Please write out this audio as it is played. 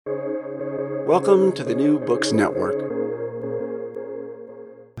Welcome to the New Books Network.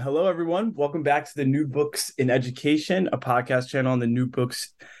 Hello, everyone. Welcome back to the New Books in Education, a podcast channel on the New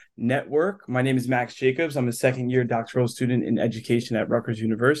Books Network. My name is Max Jacobs. I'm a second-year doctoral student in education at Rutgers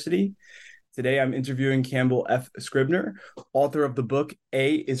University. Today, I'm interviewing Campbell F. Scribner, author of the book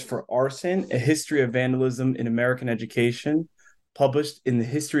A is for Arson, A History of Vandalism in American Education, published in the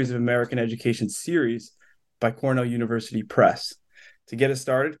Histories of American Education series by Cornell University Press. To get us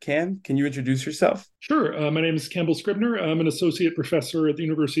started, Cam, can you introduce yourself? Sure. My name is Campbell Scribner. I'm an associate professor at the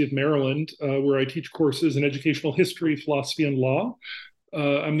University of Maryland, where I teach courses in educational history, philosophy, and law.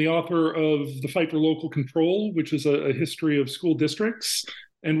 I'm the author of The Fight for Local Control, which is a history of school districts,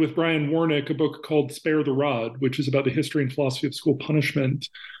 and with Brian Warnick, a book called Spare the Rod, which is about the history and philosophy of school punishment.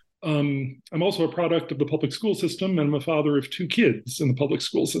 I'm also a product of the public school system, and I'm a father of two kids in the public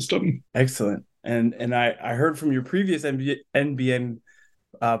school system. Excellent. And I heard from your previous NBN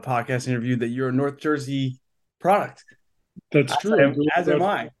podcast interview that you're a North Jersey product. That's true. As am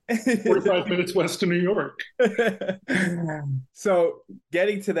I. 45 minutes west of New York. So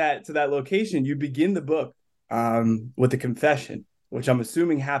getting to that location, you begin the book with a confession, which I'm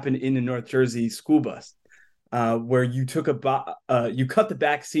assuming happened in a North Jersey school bus, where you took you cut the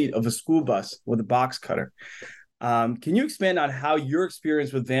back seat of a school bus with a box cutter. Can you expand on how your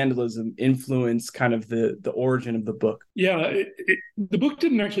experience with vandalism influenced kind of the origin of the book? Yeah, the book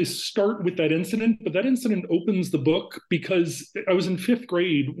didn't actually start with that incident, but that incident opens the book because I was in fifth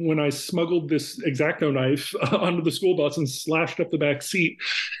grade when I smuggled this X-Acto knife onto the school bus and slashed up the back seat.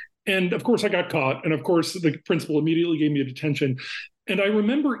 And of course, I got caught. And of course, the principal immediately gave me a detention. And I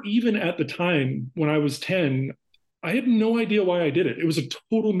remember even at the time when I was 10, I had no idea why I did it. It was a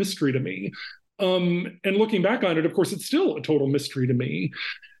total mystery to me. And looking back on it, of course, it's still a total mystery to me.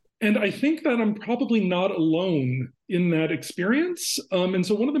 And I think that I'm probably not alone in that experience. And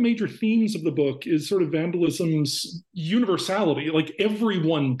so one of the major themes of the book is sort of vandalism's universality. Like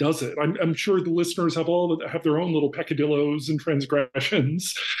everyone does it. I'm sure the listeners have their own little peccadillos and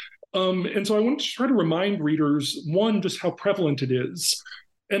transgressions. And so I want to try to remind readers, one, just how prevalent it is,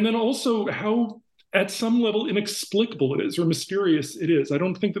 and then also how at some level inexplicable it is or mysterious it is. I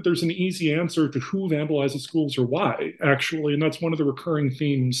don't think that there's an easy answer to who vandalizes schools or why, actually. And that's one of the recurring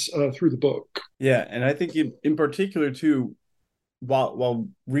themes through the book. Yeah. And I think in particular, too, while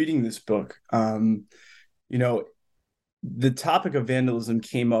reading this book, the topic of vandalism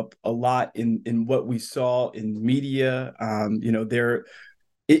came up a lot in what we saw in the media.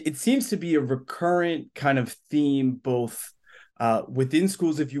 It seems to be a recurrent kind of theme, both within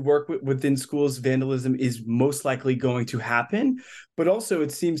schools. If you work within schools, vandalism is most likely going to happen, but also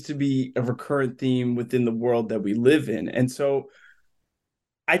it seems to be a recurrent theme within the world that we live in. And so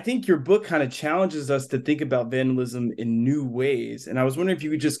I think your book kind of challenges us to think about vandalism in new ways. And I was wondering if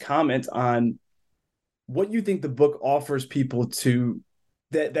you could just comment on what you think the book offers people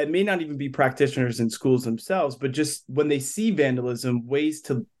that may not even be practitioners in schools themselves, but just when they see vandalism, ways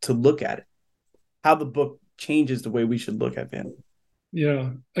to look at it, how the book changes the way we should look at vandalism. Yeah,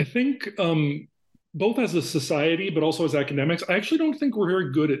 I think both as a society, but also as academics, I actually don't think we're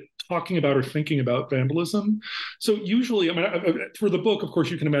very good at talking about or thinking about vandalism. So usually, for the book, of course,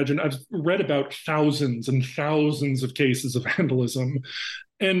 you can imagine, I've read about thousands and thousands of cases of vandalism.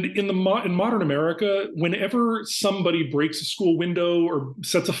 And in modern America, whenever somebody breaks a school window or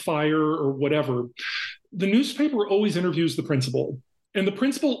sets a fire or whatever, the newspaper always interviews the principal. And the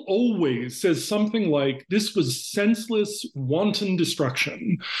principal always says something like, this was senseless, wanton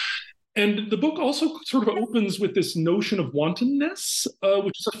destruction. And the book also sort of opens with this notion of wantonness,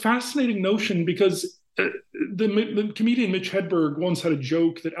 which is a fascinating notion because the comedian Mitch Hedberg once had a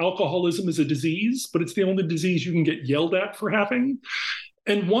joke that alcoholism is a disease, but it's the only disease you can get yelled at for having.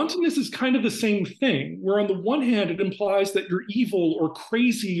 And wantonness is kind of the same thing, where on the one hand, it implies that you're evil or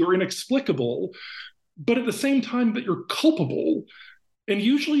crazy or inexplicable, but at the same time that you're culpable. And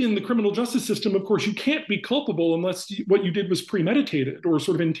usually in the criminal justice system, of course, you can't be culpable unless what you did was premeditated or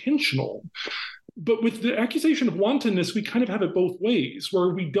sort of intentional. But with the accusation of wantonness, we kind of have it both ways, where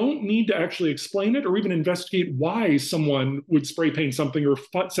we don't need to actually explain it or even investigate why someone would spray paint something or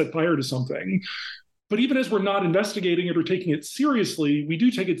set fire to something. But even as we're not investigating it or taking it seriously, we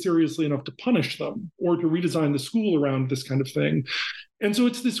do take it seriously enough to punish them or to redesign the school around this kind of thing. And so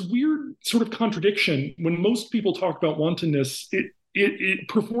it's this weird sort of contradiction. When most people talk about wantonness, it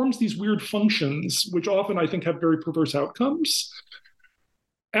performs these weird functions, which often I think have very perverse outcomes.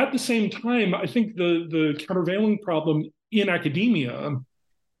 At the same time, I think the countervailing problem in academia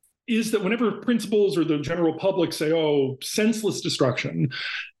is that whenever principals or the general public say, oh, senseless destruction,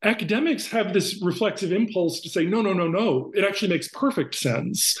 academics have this reflexive impulse to say, no, no, no, no, it actually makes perfect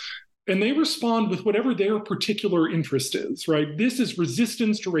sense. And they respond with whatever their particular interest is, right? This is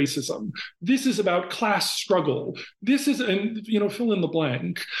resistance to racism. This is about class struggle. This is, and, fill in the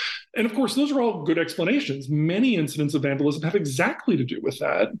blank. And of course, those are all good explanations. Many incidents of vandalism have exactly to do with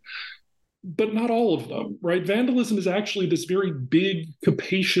that, but not all of them, right? Vandalism is actually this very big,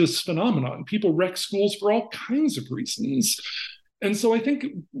 capacious phenomenon. People wreck schools for all kinds of reasons. And so I think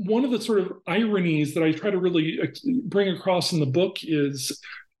one of the sort of ironies that I try to really bring across in the book is,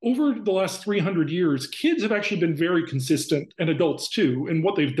 over the last 300 years, kids have actually been very consistent, and adults too, in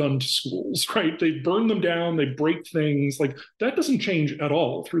what they've done to schools, right? They burn them down, they break things. Like, that doesn't change at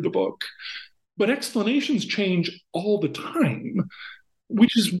all through the book. But explanations change all the time,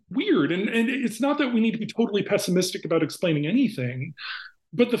 which is weird. And it's not that we need to be totally pessimistic about explaining anything,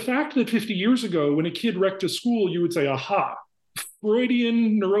 but the fact that 50 years ago, when a kid wrecked a school, you would say, aha,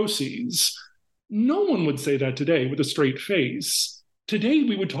 Freudian neuroses. No one would say that today with a straight face. Today,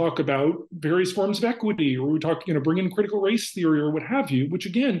 we would talk about various forms of equity, or we would talk, bring in critical race theory or what have you, which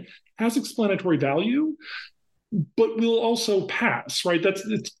again has explanatory value, but will also pass, right?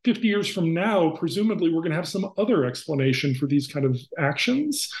 It's 50 years from now, presumably we're going to have some other explanation for these kind of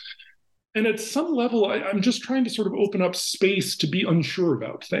actions. And at some level, I'm just trying to sort of open up space to be unsure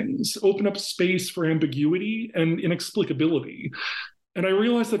about things, open up space for ambiguity and inexplicability. And I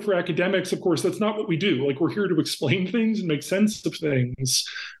realize that for academics, of course, that's not what we do. Like, we're here to explain things and make sense of things.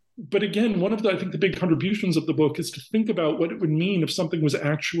 But again, one of I think the big contributions of the book is to think about what it would mean if something was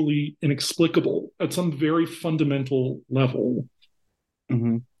actually inexplicable at some very fundamental level.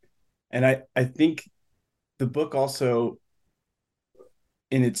 Mm-hmm. And I think the book also,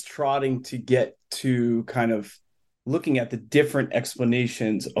 in its trotting to get to kind of looking at the different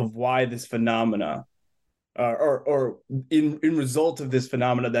explanations of why this phenomena or in result of this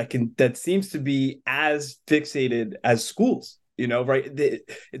phenomena that seems to be as fixated as schools, right?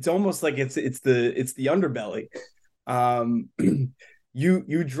 It's almost like it's the underbelly.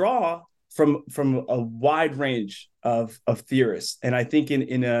 You draw from a wide range of theorists, and I think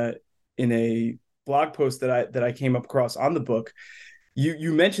in a blog post that I came across on the book,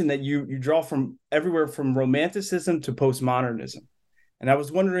 you mentioned that you draw from everywhere from romanticism to postmodernism. And I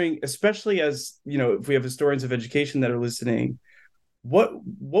was wondering, especially as, if we have historians of education that are listening, what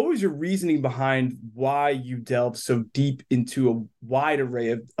was your reasoning behind why you delved so deep into a wide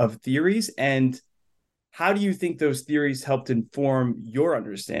array of theories? And how do you think those theories helped inform your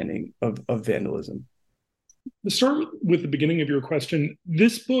understanding of vandalism? To start with the beginning of your question,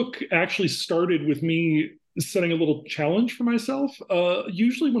 this book actually started with me setting a little challenge for myself.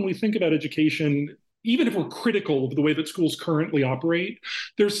 Usually when we think about education, even if we're critical of the way that schools currently operate,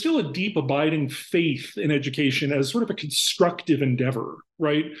 there's still a deep, abiding faith in education as sort of a constructive endeavor,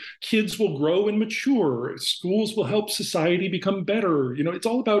 right? Kids will grow and mature. Schools will help society become better. It's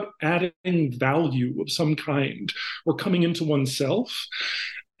all about adding value of some kind or coming into oneself.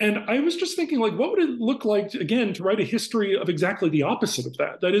 And I was just thinking, like, what would it look like, again, to write a history of exactly the opposite of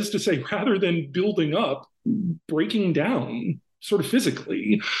that? That is to say, rather than building up, breaking down sort of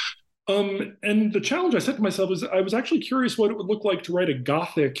physically. And the challenge I set to myself is I was actually curious what it would look like to write a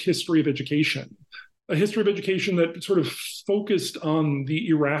Gothic history of education, a history of education that sort of focused on the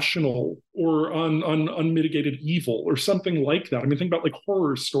irrational or on unmitigated evil or something like that. I mean, think about like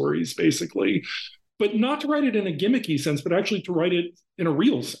horror stories, basically, but not to write it in a gimmicky sense, but actually to write it in a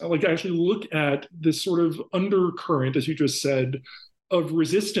real, like actually look at this sort of undercurrent, as you just said, of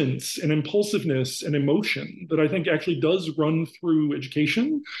resistance and impulsiveness and emotion that I think actually does run through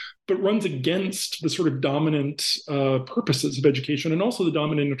education, but runs against the sort of dominant purposes of education and also the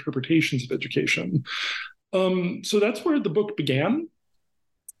dominant interpretations of education. So that's where the book began.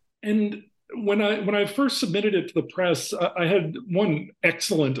 And when I first submitted it to the press, I had one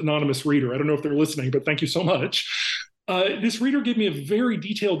excellent anonymous reader. I don't know if they're listening, but thank you so much. This reader gave me a very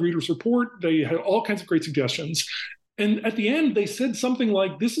detailed reader's report. They had all kinds of great suggestions. And at the end, they said something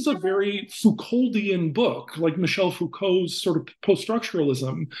like, this is a very Foucauldian book, like Michel Foucault's sort of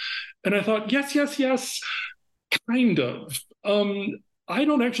post-structuralism. And I thought, yes, kind of. I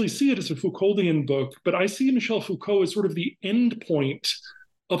don't actually see it as a Foucauldian book, but I see Michel Foucault as sort of the end point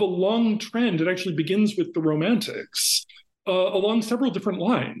of a long trend. It actually begins with the Romantics along several different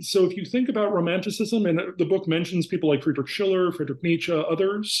lines. So if you think about Romanticism, and the book mentions people like Friedrich Schiller, Friedrich Nietzsche,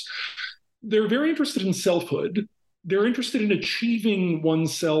 others, they're very interested in selfhood. They're interested in achieving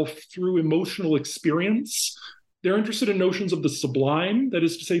oneself through emotional experience. They're interested in notions of the sublime, that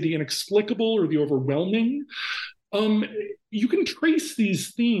is to say, the inexplicable or the overwhelming. Um, you can trace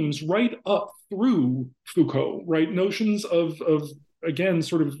these themes right up through Foucault, right? Notions of again,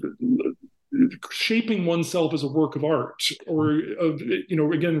 sort of shaping oneself as a work of art, or of,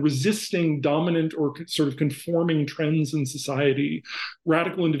 again, resisting dominant or sort of conforming trends in society,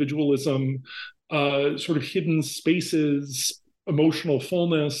 radical individualism, sort of hidden spaces, emotional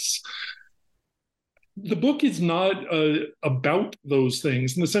fullness. The book is not about those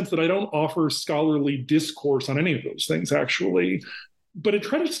things in the sense that I don't offer scholarly discourse on any of those things, actually, but it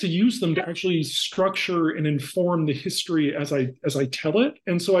tries to use them to actually structure and inform the history as I tell it.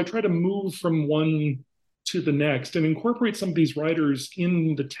 And so I try to move from one to the next and incorporate some of these writers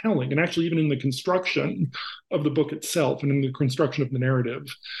in the telling, and actually even in the construction of the book itself and in the construction of the narrative.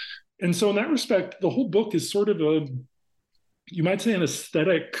 And so in that respect, the whole book is sort of you might say, an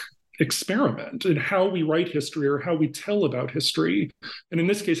aesthetic experiment in how we write history or how we tell about history. And in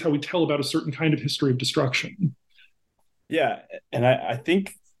this case, how we tell about a certain kind of history of destruction. Yeah. And I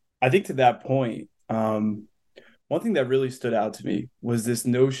think to that point, one thing that really stood out to me was this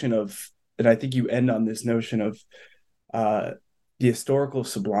notion of, and I think you end on this notion of the historical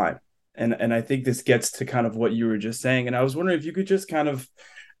sublime. And I think this gets to kind of what you were just saying. And I was wondering if you could just kind of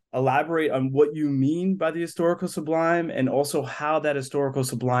elaborate on what you mean by the historical sublime, and also how that historical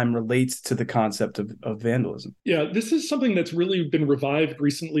sublime relates to the concept of vandalism. Yeah, this is something that's really been revived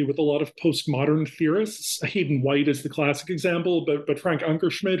recently with a lot of postmodern theorists. Hayden White is the classic example, but Frank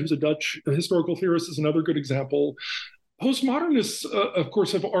Ankerschmidt, who's a Dutch historical theorist, is another good example. Postmodernists, of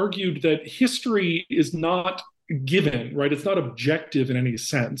course, have argued that history is not given, right? It's not objective in any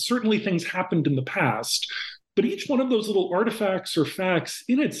sense. Certainly things happened in the past, but each one of those little artifacts or facts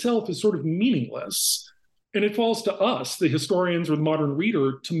in itself is sort of meaningless. And it falls to us, the historians or the modern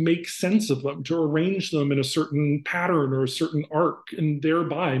reader, to make sense of them, to arrange them in a certain pattern or a certain arc, and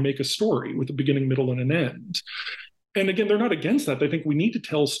thereby make a story with a beginning, middle, and an end. And again, they're not against that. They think we need to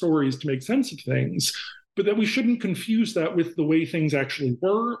tell stories to make sense of things, but that we shouldn't confuse that with the way things actually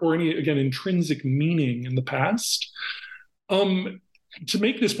were, or any, again, intrinsic meaning in the past. To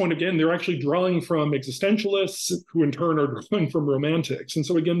make this point, again, they're actually drawing from existentialists, who in turn are drawing from romantics. And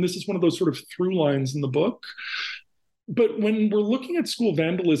so again, this is one of those sort of through lines in the book. But when we're looking at school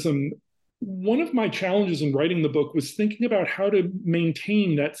vandalism, one of my challenges in writing the book was thinking about how to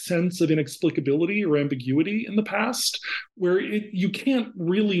maintain that sense of inexplicability or ambiguity in the past, where you can't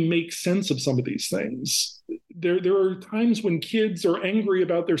really make sense of some of these things. There are times when kids are angry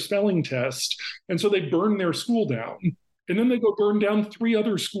about their spelling test, and so they burn their school down. And then they go burn down 3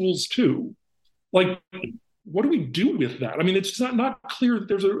 other schools too. Like, what do we do with that? I mean, it's not clear that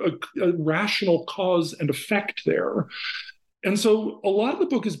there's a rational cause and effect there. And so a lot of the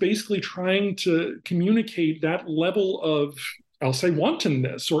book is basically trying to communicate that level of, I'll say,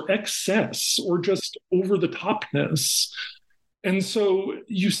 wantonness or excess or just over the topness. And so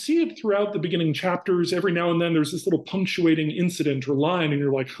you see it throughout the beginning chapters. Every now and then there's this little punctuating incident or line, and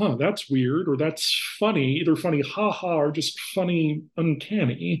you're like, huh, that's weird, or that's funny, either funny ha-ha or just funny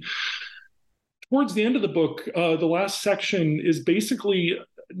uncanny. Towards the end of the book, the last section is basically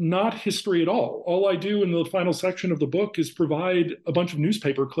not history at all. All I do in the final section of the book is provide a bunch of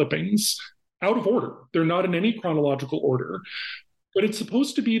newspaper clippings out of order. They're not in any chronological order. But it's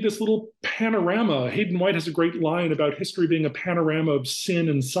supposed to be this little panorama. Hayden White has a great line about history being a panorama of sin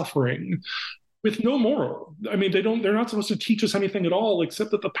and suffering with no moral. I mean, they're not supposed to teach us anything at all,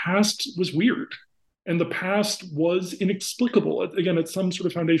 except that the past was weird and the past was inexplicable, again, at some sort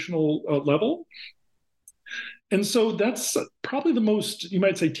of foundational level. And so that's probably the most, you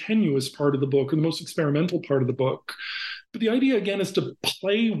might say, tenuous part of the book, or the most experimental part of the book. But the idea, again, is to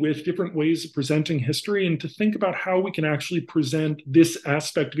play with different ways of presenting history and to think about how we can actually present this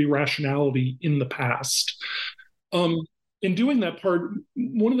aspect of irrationality in the past. In doing that part,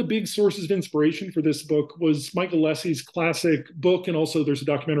 one of the big sources of inspiration for this book was Michael Lessie's classic book, and also there's a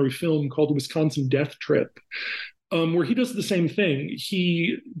documentary film called The Wisconsin Death Trip, where he does the same thing.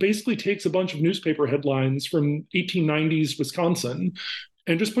 He basically takes a bunch of newspaper headlines from 1890s Wisconsin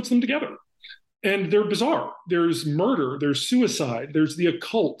and just puts them together. And they're bizarre. There's murder, there's suicide, there's the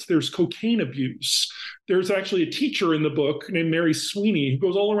occult, there's cocaine abuse. There's actually a teacher in the book named Mary Sweeney who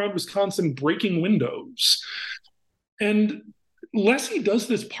goes all around Wisconsin breaking windows. And Lessie does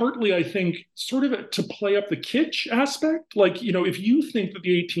this partly, I think, sort of to play up the kitsch aspect. Like, if you think that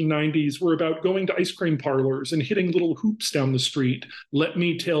the 1890s were about going to ice cream parlors and hitting little hoops down the street, let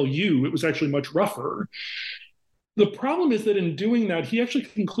me tell you, it was actually much rougher. The problem is that in doing that, he actually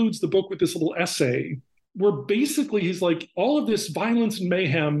concludes the book with this little essay where basically he's like, all of this violence and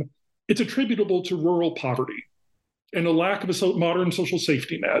mayhem, it's attributable to rural poverty and a lack of a modern social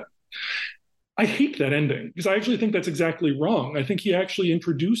safety net. I hate that ending because I actually think that's exactly wrong. I think he actually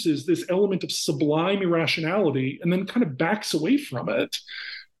introduces this element of sublime irrationality and then kind of backs away from it.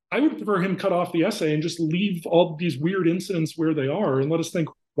 I would prefer him cut off the essay and just leave all these weird incidents where they are and let us think,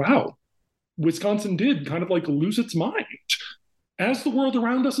 wow, Wisconsin did kind of like lose its mind, as the world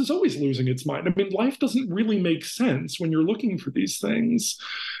around us is always losing its mind. I mean, life doesn't really make sense when you're looking for these things.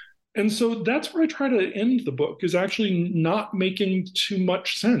 And so that's where I try to end the book, is actually not making too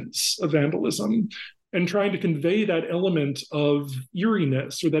much sense of vandalism and trying to convey that element of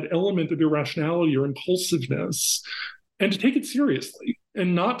eeriness or that element of irrationality or impulsiveness, and to take it seriously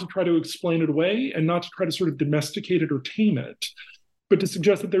and not to try to explain it away and not to try to sort of domesticate it or tame it, but to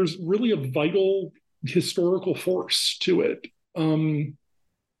suggest that there's really a vital historical force to it.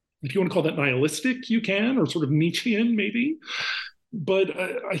 If you want to call that nihilistic, you can, or sort of Nietzschean maybe. But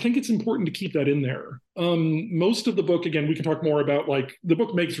I think it's important to keep that in there. Most of the book, again, we can talk more about, like, the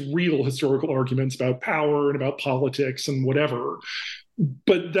book makes real historical arguments about power and about politics and whatever.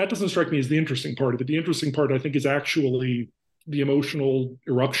 But that doesn't strike me as the interesting part of it. The interesting part, I think, is actually the emotional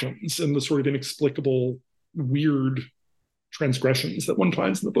eruptions and the sort of inexplicable, weird transgressions that one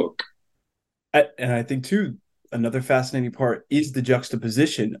finds in the book. And I think, too, another fascinating part is the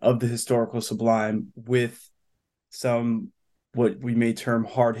juxtaposition of the historical sublime with some what we may term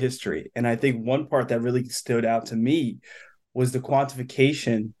hard history. And I think one part that really stood out to me was the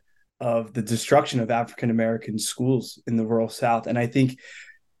quantification of the destruction of African-American schools in the rural South. And I think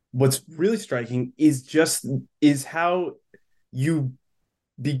what's really striking is how you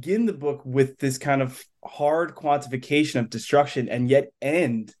begin the book with this kind of hard quantification of destruction and yet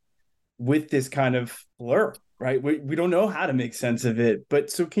end with this kind of blur, right? We don't know how to make sense of it.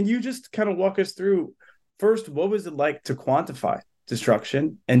 But so can you just kind of walk us through, first, what was it like to quantify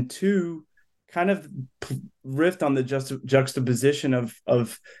destruction? And two, kind of riff on the juxtaposition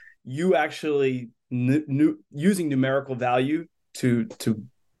of you actually using numerical value to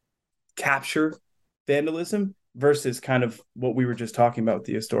capture vandalism versus kind of what we were just talking about with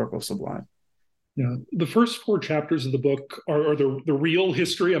the historical sublime. Yeah, the first 4 chapters of the book are the real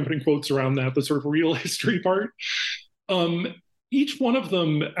history. I'm putting quotes around that, the sort of real history part. Each one of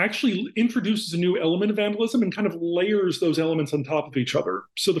them actually introduces a new element of vandalism and kind of layers those elements on top of each other.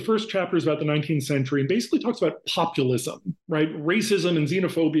 So the first chapter is about the 19th century and basically talks about populism, right? Racism and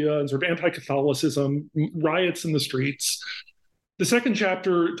xenophobia and sort of anti-Catholicism, riots in the streets. The second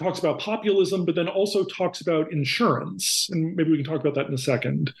chapter talks about populism, but then also talks about insurance. And maybe we can talk about that in a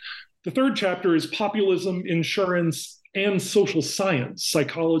second. The third chapter is populism, insurance, and social science,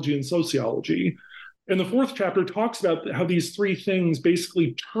 psychology and sociology. And the fourth chapter talks about how these 3 things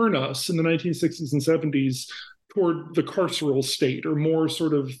basically turn us in the 1960s and 70s toward the carceral state, or more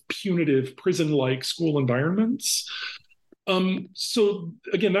sort of punitive prison-like school environments. So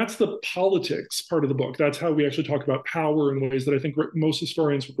again, that's the politics part of the book. That's how we actually talk about power in ways that I think most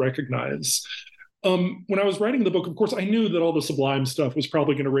historians would recognize. When I was writing the book, of course, I knew that all the sublime stuff was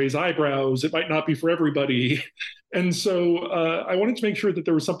probably going to raise eyebrows. It might not be for everybody. And so I wanted to make sure that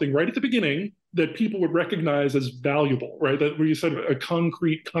there was something right at the beginning that people would recognize as valuable, right? That where you said a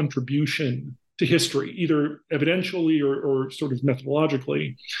concrete contribution to history, either evidentially or sort of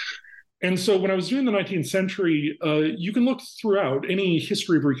methodologically. And so when I was doing the 19th century, you can look throughout any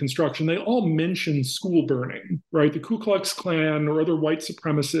history of Reconstruction, they all mention school burning, right? The Ku Klux Klan or other white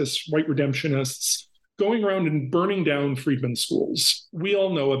supremacists, white redemptionists, going around and burning down freedmen's schools. We all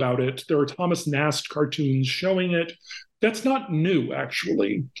know about it. There are Thomas Nast cartoons showing it. That's not new,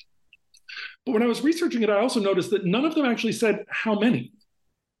 actually. But when I was researching it, I also noticed that none of them actually said how many.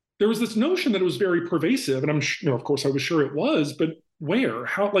 There was this notion that it was very pervasive, and of course, I was sure it was, but where?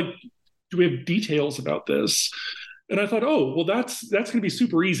 How, like, do we have details about this? And I thought, oh, well, that's going to be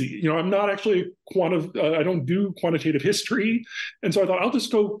super easy. I'm not actually I don't do quantitative history. And so I thought, I'll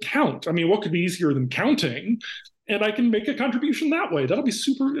just go count. I mean, what could be easier than counting? And I can make a contribution that way. It'll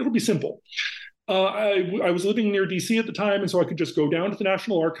be simple. I was living near DC at the time, and so I could just go down to the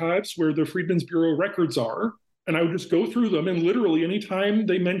National Archives where the Freedmen's Bureau records are, and I would just go through them, and literally anytime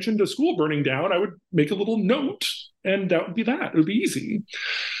they mentioned a school burning down, I would make a little note, and that would be that. It would be easy.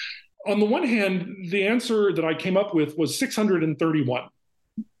 On the one hand, the answer that I came up with was 631.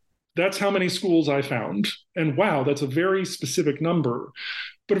 That's how many schools I found. And wow, that's a very specific number.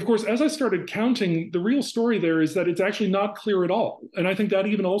 But of course, as I started counting, the real story there is that it's actually not clear at all. And I think that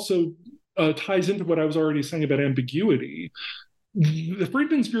even also ties into what I was already saying about ambiguity. The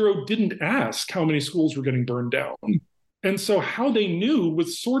Freedmen's Bureau didn't ask how many schools were getting burned down. And so how they knew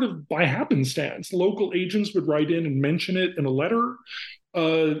was sort of by happenstance. Local agents would write in and mention it in a letter.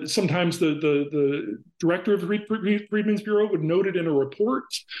 Sometimes the director of the Freedmen's Bureau would note it in a report.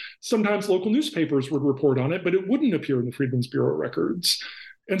 Sometimes local newspapers would report on it, but it wouldn't appear in the Freedmen's Bureau records.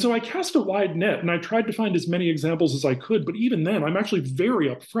 And so I cast a wide net and I tried to find as many examples as I could. But even then, I'm actually very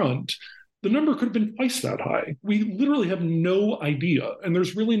upfront. The number could have been twice that high. We literally have no idea. And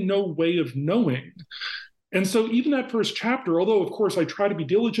there's really no way of knowing. And so even that first chapter, although of course I try to be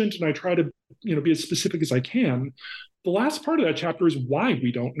diligent and I try to, be as specific as I can, the last part of that chapter is why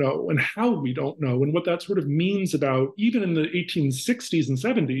we don't know and how we don't know and what that sort of means about, even in the 1860s and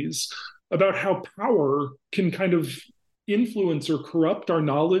 70s, about how power can kind of influence or corrupt our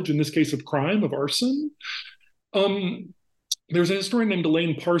knowledge, in this case of crime, of arson. There's a historian named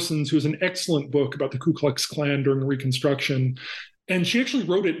Elaine Parsons who has an excellent book about the Ku Klux Klan during Reconstruction. And she actually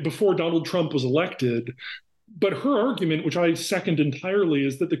wrote it before Donald Trump was elected. But her argument, which I second entirely,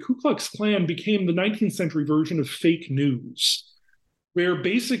 is that the Ku Klux Klan became the 19th century version of fake news, where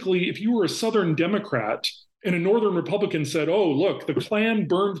basically if you were a Southern Democrat and a Northern Republican said, oh, look, the Klan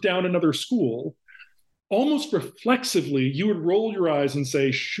burned down another school, almost reflexively, you would roll your eyes and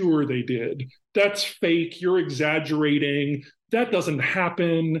say, sure, they did. That's fake. You're exaggerating. That doesn't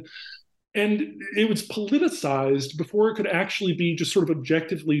happen. And it was politicized before it could actually be just sort of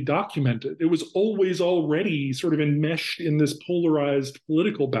objectively documented. It was always already sort of enmeshed in this polarized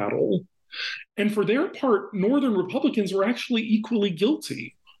political battle. And for their part, Northern Republicans were actually equally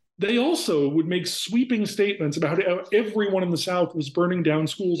guilty. They also would make sweeping statements about how everyone in the South was burning down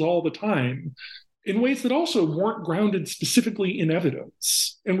schools all the time, in ways that also weren't grounded specifically in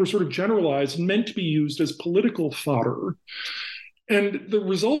evidence and were sort of generalized and meant to be used as political fodder. And the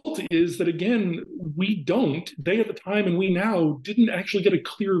result is that, again, they at the time and we now didn't actually get a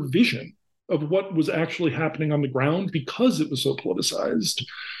clear vision of what was actually happening on the ground because it was so politicized.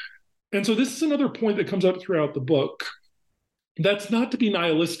 And so this is another point that comes up throughout the book. That's not to be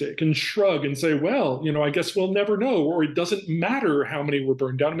nihilistic and shrug and say, well, I guess we'll never know, or it doesn't matter how many were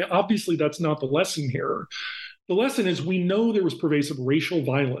burned down. I mean, obviously, that's not the lesson here. The lesson is we know there was pervasive racial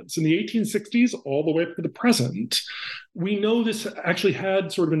violence in the 1860s all the way up to the present. We know this actually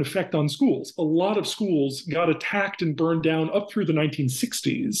had sort of an effect on schools. A lot of schools got attacked and burned down up through the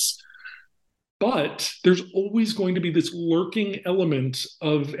 1960s. But there's always going to be this lurking element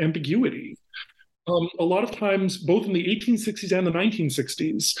of ambiguity. A lot of times, both in the 1860s and the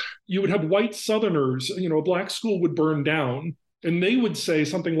 1960s, you would have white Southerners, a black school would burn down, and they would say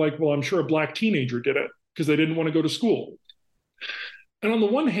something like, well, I'm sure a black teenager did it because they didn't want to go to school. And on the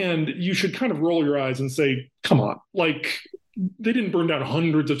one hand, you should kind of roll your eyes and say, come on, like they didn't burn down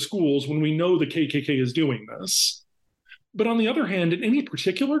hundreds of schools when we know the KKK is doing this. But on the other hand, in any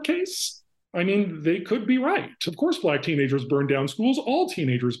particular case, I mean, they could be right. Of course, black teenagers burn down schools. All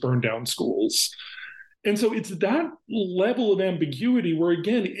teenagers burn down schools. And so it's that level of ambiguity where,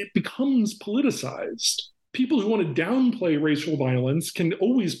 again, it becomes politicized. People who want to downplay racial violence can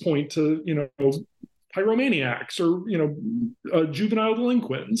always point to, pyromaniacs or, juvenile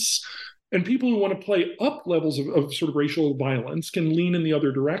delinquents. And people who want to play up levels of sort of racial violence can lean in the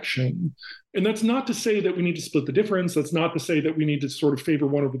other direction. And that's not to say that we need to split the difference. That's not to say that we need to sort of favor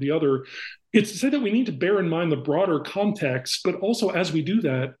one over the other. It's to say that we need to bear in mind the broader context, but also as we do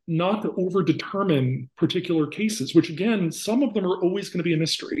that, not to overdetermine particular cases, which again, some of them are always going to be a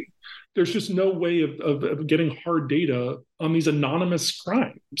mystery. There's just no way of getting hard data on these anonymous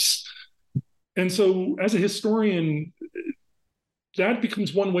crimes. And so as a historian, that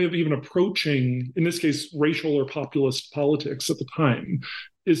becomes one way of even approaching, in this case, racial or populist politics at the time,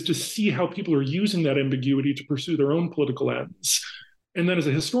 is to see how people are using that ambiguity to pursue their own political ends. And then as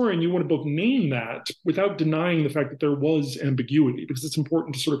a historian, you want to both name that without denying the fact that there was ambiguity, because it's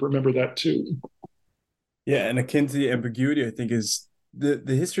important to sort of remember that too. Yeah, and akin to the ambiguity, I think, is the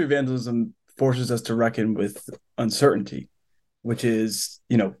history of vandalism forces us to reckon with uncertainty, which is,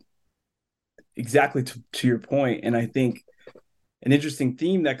 exactly to your point. And I think an interesting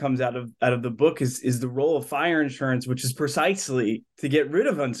theme that comes out of the book is the role of fire insurance, which is precisely to get rid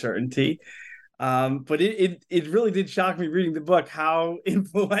of uncertainty. But it really did shock me reading the book how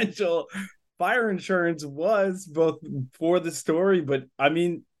influential fire insurance was, both for the story, but I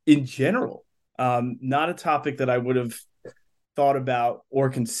mean, in general, not a topic that I would have thought about or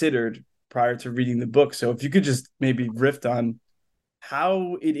considered prior to reading the book. So if you could just maybe riff on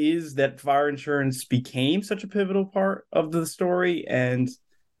how it is that fire insurance became such a pivotal part of the story. And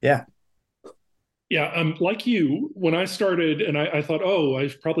yeah. Like you, when I started and I thought, oh, I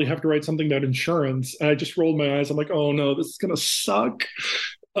probably have to write something about insurance. And I just rolled my eyes. I'm like, oh no, this is going to suck.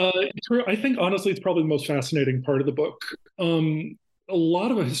 I think honestly, it's probably the most fascinating part of the book. A lot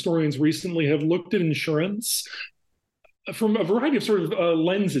of historians recently have looked at insurance from a variety of sort of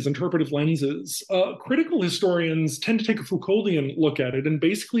lenses, interpretive lenses, critical historians tend to take a Foucauldian look at it and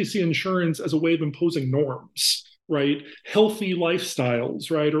basically see insurance as a way of imposing norms, right? Healthy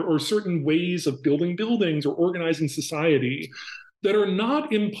lifestyles, right? Or certain ways of building buildings or organizing society that are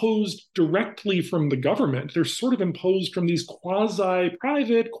not imposed directly from the government. They're sort of imposed from these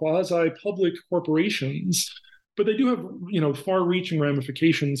quasi-private, quasi-public corporations, but they do have, far-reaching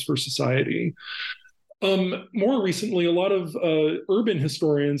ramifications for society. More recently, a lot of urban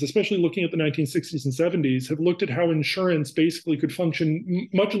historians, especially looking at the 1960s and 70s, have looked at how insurance basically could function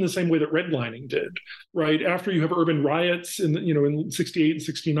much in the same way that redlining did, right? After you have urban riots in 68 and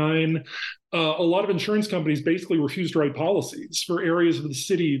 69, a lot of insurance companies basically refuse to write policies for areas of the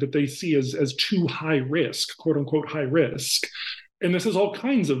city that they see as too high risk, quote unquote, high risk. And this has all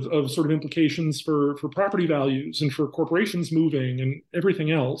kinds of sort of implications for property values and for corporations moving and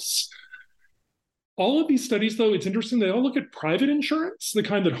everything else. All of these studies, though, it's interesting, they all look at private insurance, the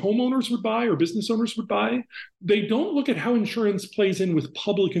kind that homeowners would buy or business owners would buy. They don't look at how insurance plays in with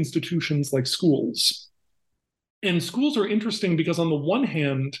public institutions like schools. And schools are interesting because, on the one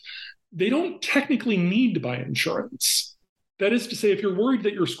hand, they don't technically need to buy insurance. That is to say, if you're worried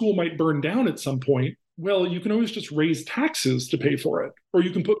that your school might burn down at some point, well, you can always just raise taxes to pay for it, or you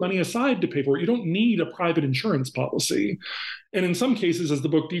can put money aside to pay for it. You don't need a private insurance policy. And in some cases, as the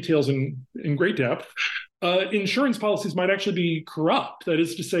book details in great depth, insurance policies might actually be corrupt. That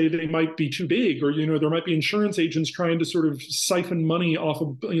is to say, they might be too big, or there might be insurance agents trying to sort of siphon money off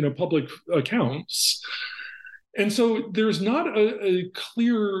of public accounts. And so there's not a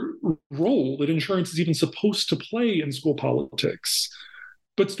clear role that insurance is even supposed to play in school politics.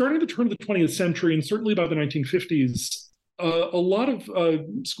 But starting at the turn of the 20th century, and certainly by the 1950s, a lot of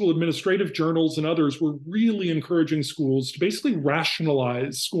school administrative journals and others were really encouraging schools to basically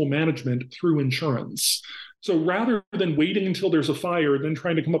rationalize school management through insurance. So rather than waiting until there's a fire and then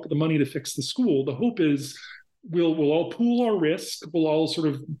trying to come up with the money to fix the school, the hope is we'll all pool our risk, we'll all sort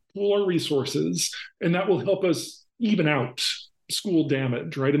of pool our resources, and that will help us even out school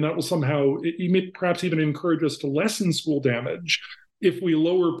damage, right? And that will somehow, perhaps even encourage us to lessen school damage if we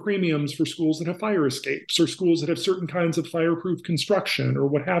lower premiums for schools that have fire escapes or schools that have certain kinds of fireproof construction or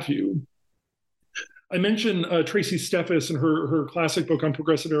what have you. I mentioned Tracy Steffes in her classic book on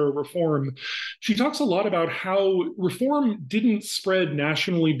progressive era reform. She talks a lot about how reform didn't spread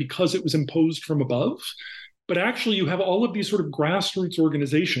nationally because it was imposed from above, but actually you have all of these sort of grassroots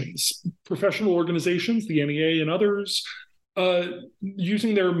organizations, professional organizations, the NEA and others,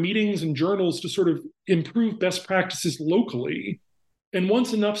 using their meetings and journals to sort of improve best practices locally. And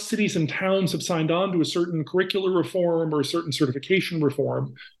once enough cities and towns have signed on to a certain curricular reform or a certain certification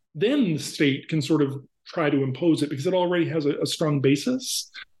reform, then the state can sort of try to impose it because it already has a strong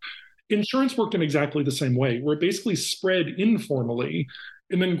basis. Insurance worked in exactly the same way, where it basically spread informally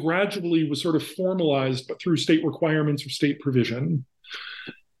and then gradually was sort of formalized, but through state requirements or state provision.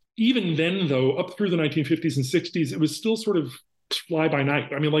 Even then, though, up through the 1950s and 60s, it was still sort of fly by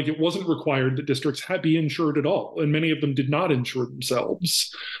night. I mean, it wasn't required that districts be insured at all, and many of them did not insure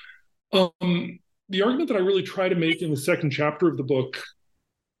themselves. The argument that I really try to make in the second chapter of the book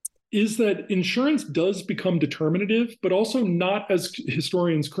is that insurance does become determinative, but also not as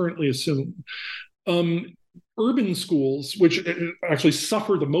historians currently assume. Urban schools, which actually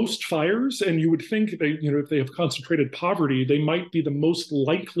suffer the most fires, and you would think they, if they have concentrated poverty, they might be the most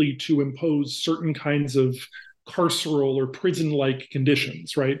likely to impose certain kinds of carceral or prison-like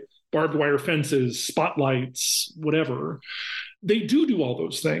conditions, right? Barbed wire fences, spotlights, whatever. They do all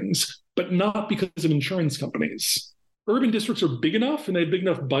those things, but not because of insurance companies. Urban districts are big enough and they have big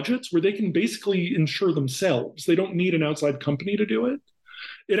enough budgets where they can basically insure themselves. They don't need an outside company to do it.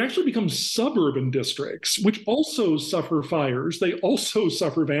 It actually becomes suburban districts, which also suffer fires. They also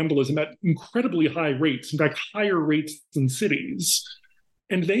suffer vandalism at incredibly high rates, in fact, higher rates than cities.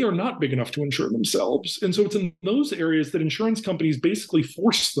 And they are not big enough to insure themselves. And so it's in those areas that insurance companies basically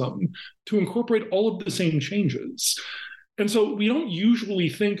force them to incorporate all of the same changes. And so we don't usually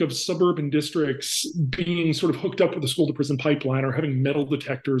think of suburban districts being sort of hooked up with a school to prison pipeline or having metal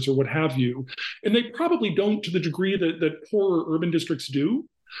detectors or what have you. And they probably don't to the degree that poorer urban districts do.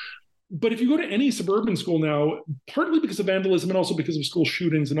 But if you go to any suburban school now, partly because of vandalism and also because of school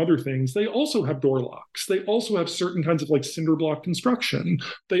shootings and other things, they also have door locks. They also have certain kinds of cinder block construction.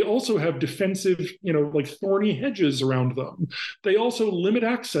 They also have defensive, thorny hedges around them. They also limit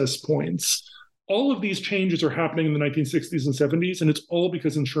access points. All of these changes are happening in the 1960s and 70s, and it's all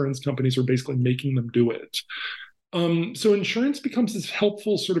because insurance companies are basically making them do it. So insurance becomes this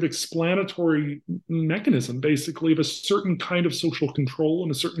helpful sort of explanatory mechanism, basically, of a certain kind of social control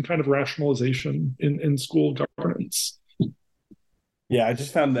and a certain kind of rationalization in school governance. Yeah, I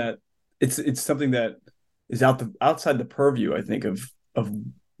just found that it's something that is outside the purview, I think, of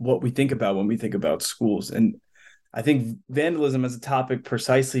what we think about when we think about schools. And I think vandalism as a topic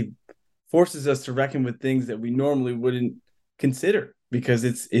precisely forces us to reckon with things that we normally wouldn't consider, because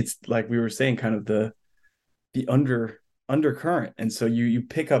it's like we were saying, kind of the undercurrent. And so you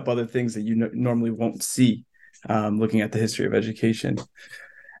pick up other things that you normally won't see, looking at the history of education.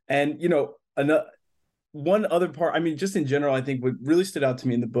 And one other part, I mean, just in general, I think what really stood out to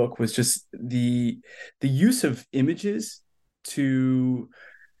me in the book was just the use of images to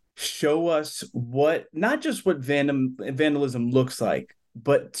show us what, not just what vandalism looks like,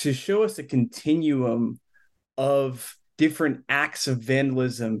 but to show us a continuum of different acts of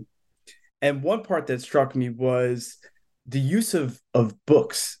vandalism. And one part that struck me was the use of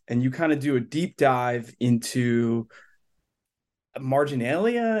books, and you kind of do a deep dive into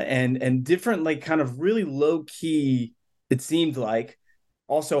marginalia and different, like, kind of really low key, it seemed like,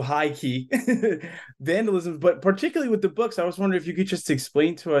 also high key vandalism. But particularly with the books, I was wondering if you could just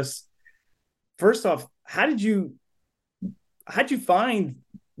explain to us, first off, how'd you find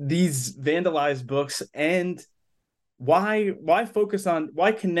these vandalized books, and why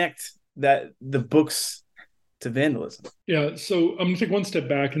connect that the books to vandalism? Yeah, so I'm going to take one step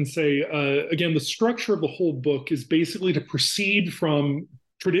back and say, again, the structure of the whole book is basically to proceed from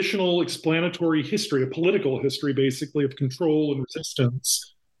traditional explanatory history, a political history, basically, of control and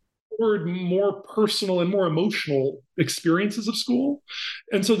resistance, toward more personal and more emotional experiences of school.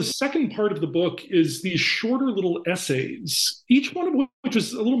 And so the second part of the book is these shorter little essays, each one of which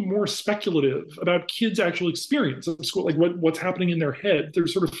is a little more speculative about kids' actual experience of school, like what's happening in their head. They're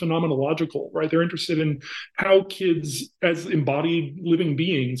sort of phenomenological, right? They're interested in how kids, as embodied living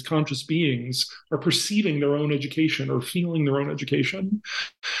beings, conscious beings, are perceiving their own education or feeling their own education.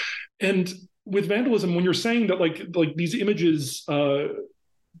 And with vandalism, when you're saying that like these images,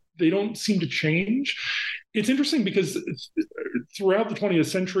 they don't seem to change. It's interesting because throughout the 20th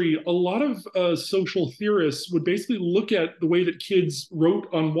century, a lot of social theorists would basically look at the way that kids wrote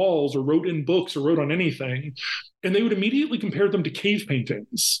on walls or wrote in books or wrote on anything, and they would immediately compare them to cave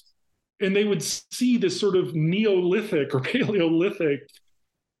paintings. And they would see this sort of Neolithic or Paleolithic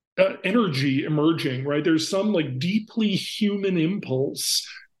energy emerging, right? There's some like deeply human impulse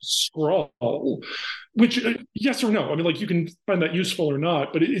scrawl, which yes or no, I mean, like, you can find that useful or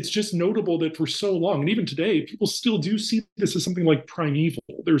not, but it's just notable that for so long, and even today, people still do see this as something like primeval.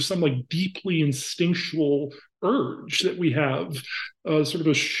 There's some like deeply instinctual urge that we have, sort of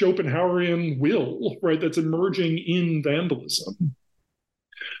a Schopenhauerian will, right, that's emerging in vandalism.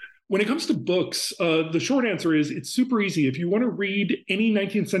 When it comes to books, the short answer is it's super easy. If you want to read any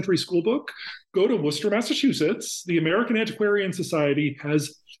 19th century school book, go to Worcester, Massachusetts. The American Antiquarian Society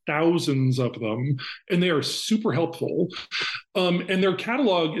has thousands of them, and they are super helpful. And their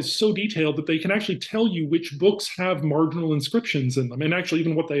catalog is so detailed that they can actually tell you which books have marginal inscriptions in them, and actually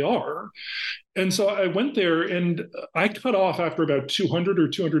even what they are. And so I went there and I cut off after about 200 or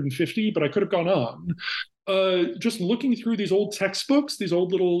 250, but I could have gone on. Just looking through these old textbooks, these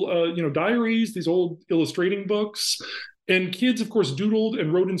old little, diaries, these old illustrating books. And kids, of course, doodled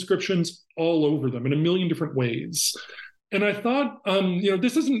and wrote inscriptions all over them in a million different ways. And I thought,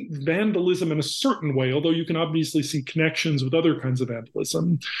 this isn't vandalism in a certain way, although you can obviously see connections with other kinds of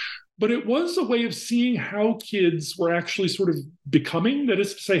vandalism. But it was a way of seeing how kids were actually sort of becoming, that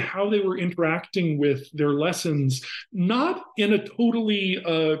is to say, how they were interacting with their lessons, not in a totally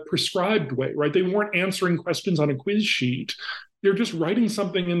prescribed way, right? They weren't answering questions on a quiz sheet. They're just writing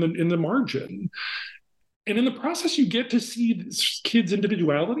something in the margin. And in the process, you get to see kids'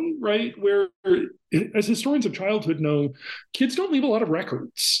 individuality, right? Where, as historians of childhood know, kids don't leave a lot of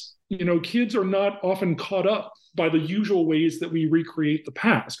records. Kids are not often caught up by the usual ways that we recreate the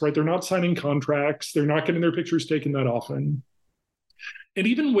past, right? They're not signing contracts. They're not getting their pictures taken that often. And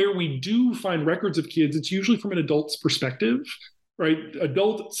even where we do find records of kids, it's usually from an adult's perspective, right?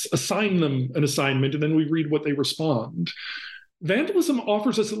 Adults assign them an assignment, and then we read what they respond. Vandalism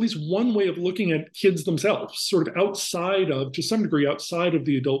offers us at least one way of looking at kids themselves, sort of to some degree, outside of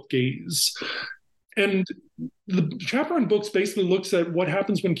the adult gaze. And the chapter on books basically looks at what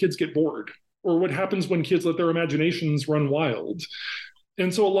happens when kids get bored, or what happens when kids let their imaginations run wild.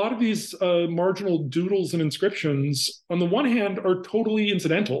 And so a lot of these marginal doodles and inscriptions, on the one hand, are totally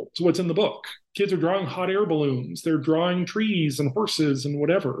incidental to what's in the book. Kids are drawing hot air balloons, they're drawing trees and horses and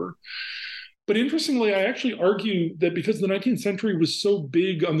whatever. But interestingly, I actually argue that because the 19th century was so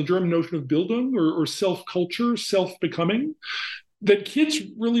big on the German notion of Bildung, or self-culture, self-becoming, that kids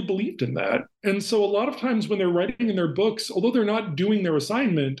really believed in that. And so a lot of times when they're writing in their books, although they're not doing their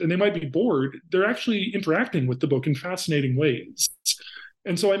assignment and they might be bored, they're actually interacting with the book in fascinating ways.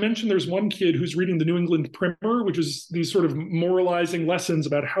 And so I mentioned there's one kid who's reading the New England Primer, which is these sort of moralizing lessons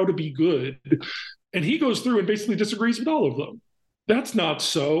about how to be good. And he goes through and basically disagrees with all of them. That's not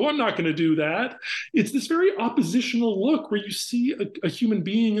so. I'm not going to do that. It's this very oppositional look where you see a human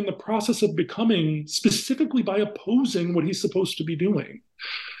being in the process of becoming, specifically by opposing what he's supposed to be doing.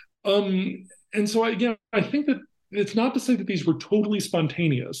 And so, again, I think that it's not to say that these were totally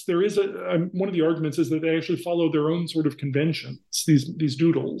spontaneous. There is one of the arguments is that they actually follow their own sort of conventions, these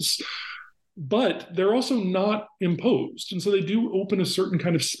doodles. But they're also not imposed. And so they do open a certain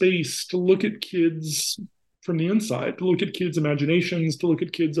kind of space to look at kids from the inside, to look at kids' imaginations, to look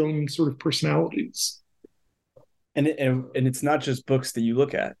at kids' own sort of personalities. And it's not just books that you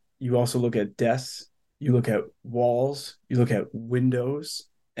look at. You also look at desks, you look at walls, you look at windows.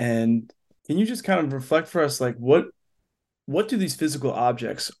 And can you just kind of reflect for us, like what do these physical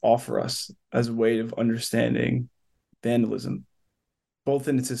objects offer us as a way of understanding vandalism, both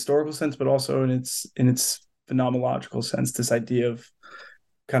in its historical sense, but also in its phenomenological sense, this idea of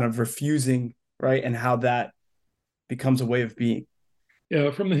kind of refusing, right? And how that becomes a way of being.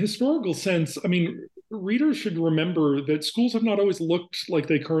 Yeah, from the historical sense, I mean, readers should remember that schools have not always looked like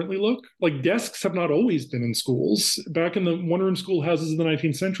they currently look. Like desks have not always been in schools. Back in the one-room schoolhouses of the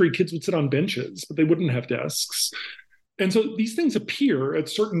 19th century, kids would sit on benches, but they wouldn't have desks. And so these things appear at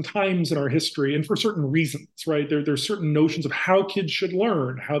certain times in our history and for certain reasons, right? There's certain notions of how kids should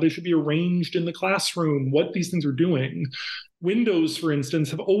learn, how they should be arranged in the classroom, what these things are doing. Windows, for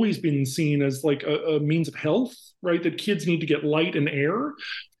instance, have always been seen as like a means of health, right? That kids need to get light and air.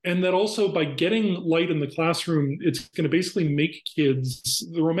 And that also by getting light in the classroom, it's going to basically make kids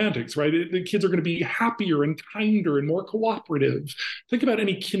the romantics, right? The kids are going to be happier and kinder and more cooperative. Think about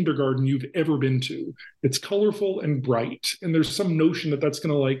any kindergarten you've ever been to. It's colorful and bright. And there's some notion that that's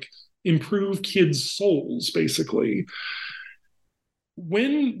going to like improve kids' souls, basically.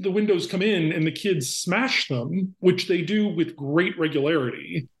 When the windows come in and the kids smash them, which they do with great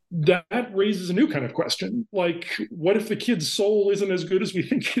regularity, that raises a new kind of question. Like, what if the kid's soul isn't as good as we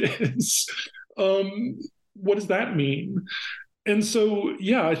think it is? What does that mean? And so,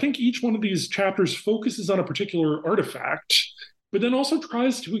 yeah, I think each one of these chapters focuses on a particular artifact, but then also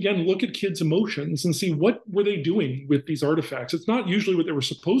tries to, again, look at kids' emotions and see what were they doing with these artifacts. It's not usually what they were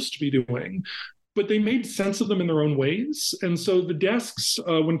supposed to be doing, but they made sense of them in their own ways. And so the desks,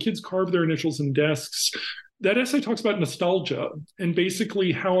 when kids carve their initials in desks, that essay talks about nostalgia and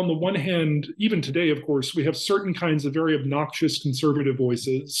basically how, on the one hand, even today, of course, we have certain kinds of very obnoxious conservative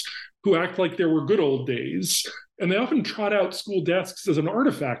voices who act like there were good old days. And they often trot out school desks as an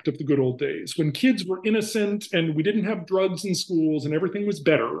artifact of the good old days when kids were innocent and we didn't have drugs in schools and everything was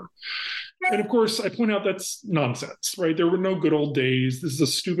better. And of course, I point out that's nonsense, right? There were no good old days. This is a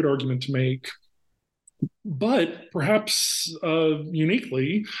stupid argument to make. But perhaps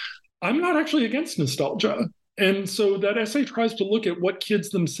uniquely, I'm not actually against nostalgia. And so that essay tries to look at what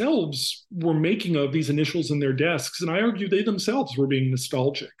kids themselves were making of these initials in their desks. And I argue they themselves were being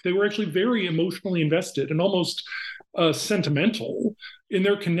nostalgic. They were actually very emotionally invested and almost sentimental in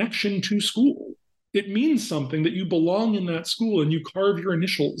their connection to school. It means something that you belong in that school and you carve your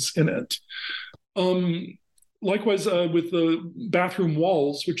initials in it. Likewise, with the bathroom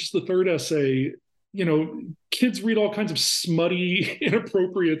walls, which is the third essay, you know, kids read all kinds of smutty,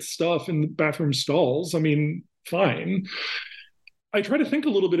 inappropriate stuff in the bathroom stalls. I mean, fine. I try to think a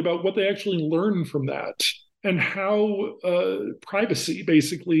little bit about what they actually learn from that and how privacy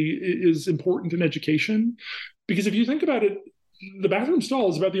basically is important in education. Because if you think about it, the bathroom stall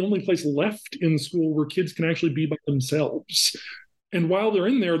is about the only place left in school where kids can actually be by themselves. And while they're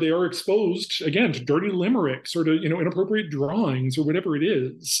in there, they are exposed, again, to dirty limericks or to, you know, inappropriate drawings or whatever it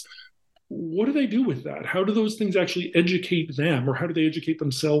is. What do they do with that? How do those things actually educate them, or how do they educate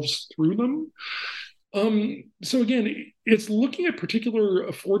themselves through them? So again, it's looking at particular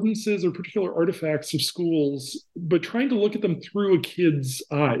affordances or particular artifacts of schools, but trying to look at them through a kid's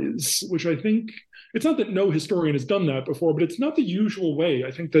eyes, which I think, it's not that no historian has done that before, but it's not the usual way,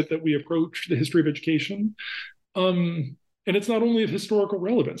 I think, that we approach the history of education. And it's not only of historical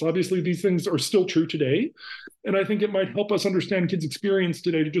relevance. Obviously, these things are still true today. And I think it might help us understand kids' experience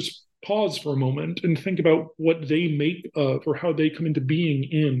today to just pause for a moment and think about what they make of or how they come into being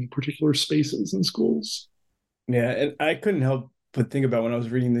in particular spaces in schools. Yeah, and I couldn't help but think about when I was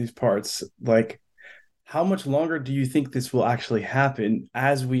reading these parts, like, how much longer do you think this will actually happen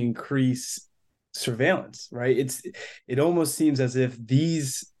as we increase surveillance, right? It almost seems as if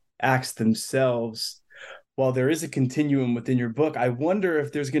these acts themselves while there is a continuum within your book, I wonder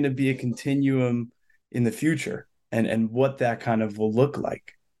if there's going to be a continuum in the future, and what that kind of will look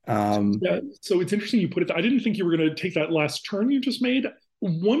like. Yeah, so it's interesting you put it. I didn't think you were going to take that last turn you just made.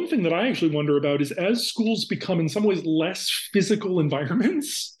 One thing that I actually wonder about is, as schools become in some ways less physical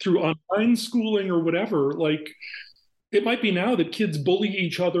environments through online schooling or whatever, like it might be now that kids bully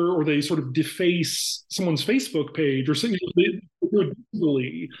each other, or they sort of deface someone's Facebook page or something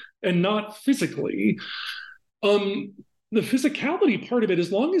digitally and not physically. The physicality part of it,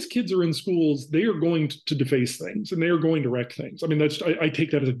 as long as kids are in schools, they are going to deface things and they are going to wreck things. I mean, I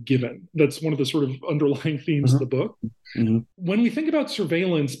take that as a given. That's one of the sort of underlying themes of the book. When we think about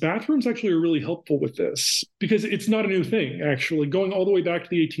surveillance, bathrooms actually are really helpful with this, because it's not a new thing, actually. Going all the way back to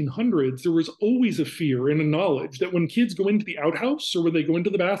the 1800s, there was always a fear and a knowledge that when kids go into the outhouse or when they go into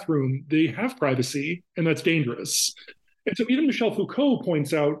the bathroom, they have privacy, and that's dangerous. And so even Michel Foucault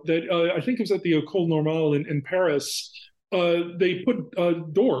points out that, I think it was at the École Normale in Paris, they put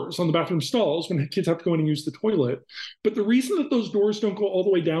doors on the bathroom stalls when kids have to go in and use the toilet. But the reason that those doors don't go all the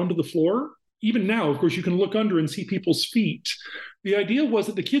way down to the floor, even now, of course, you can look under and see people's feet. The idea was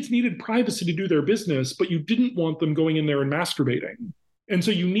that the kids needed privacy to do their business, but you didn't want them going in there and masturbating. And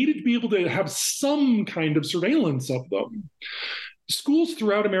so you needed to be able to have some kind of surveillance of them. Schools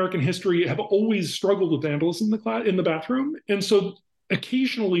throughout American history have always struggled with vandalism in the bathroom. And so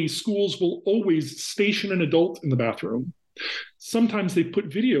occasionally schools will always station an adult in the bathroom. Sometimes they put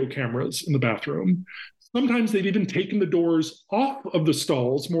video cameras in the bathroom. Sometimes they've even taken the doors off of the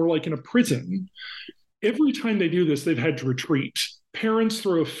stalls, more like in a prison. Every time they do this, they've had to retreat. Parents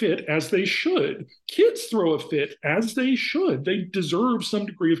throw a fit, as they should. Kids throw a fit, as they should. They deserve some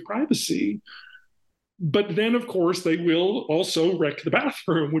degree of privacy. But then, of course, they will also wreck the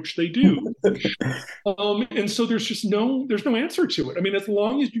bathroom, which they do. And so there's no answer to it. I mean, as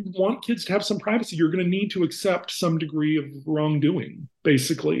long as you want kids to have some privacy, you're going to need to accept some degree of wrongdoing,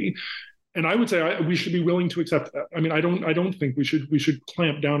 basically. And I would say we should be willing to accept that. I mean, I don't think we should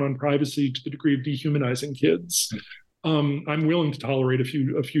clamp down on privacy to the degree of dehumanizing kids. I'm willing to tolerate a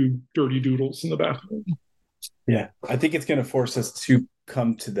few dirty doodles in the bathroom. Yeah, I think it's going to force us to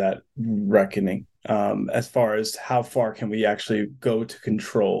come to that reckoning, as far as how far can we actually go to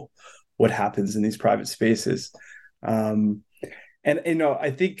control what happens in these private spaces. And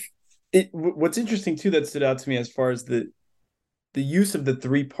I think what's interesting too that stood out to me as far as the use of the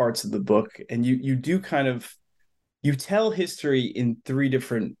three parts of the book, and you do kind of, you tell history in three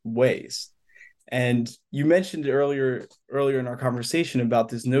different ways. And you mentioned earlier in our conversation about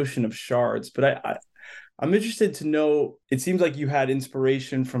this notion of shards, but I'm interested to know, it seems like you had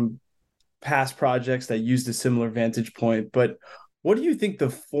inspiration from past projects that used a similar vantage point, but what do you think the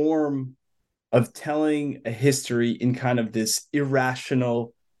form of telling a history in kind of this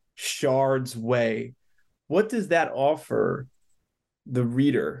irrational shards way, what does that offer the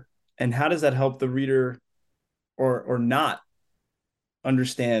reader, and how does that help the reader or not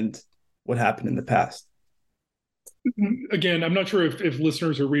understand what happened in the past? Again, I'm not sure if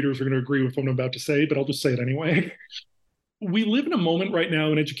listeners or readers are going to agree with what I'm about to say, but I'll just say it anyway. We live in a moment right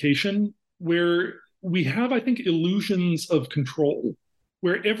now in education where we have, I think, illusions of control,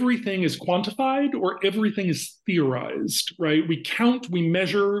 where everything is quantified or everything is theorized, right? We count, we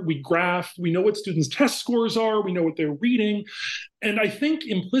measure, we graph, we know what students' test scores are, we know what they're reading. And I think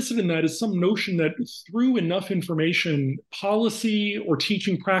implicit in that is some notion that through enough information, policy or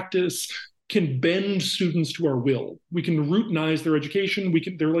teaching practice can bend students to our will. We can routinize their education.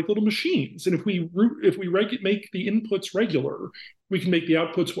 They're like little machines. And if we make the inputs regular, we can make the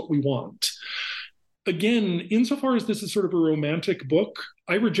outputs what we want. Again, insofar as this is sort of a romantic book,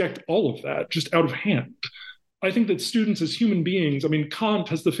 I reject all of that just out of hand. I think that students as human beings, I mean, Kant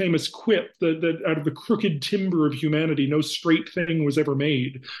has the famous quip that out of the crooked timber of humanity, no straight thing was ever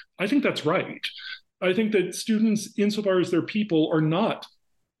made. I think that's right. I think that students, insofar as they're people, are not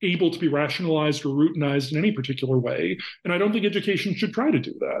able to be rationalized or routinized in any particular way. And I don't think education should try to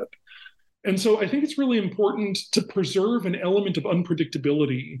do that. And so I think it's really important to preserve an element of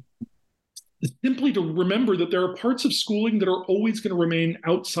unpredictability, simply to remember that there are parts of schooling that are always going to remain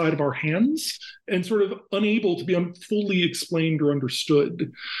outside of our hands and sort of unable to be fully explained or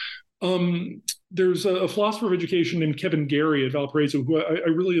understood. There's a philosopher of education named Kevin Gary at Valparaiso, who I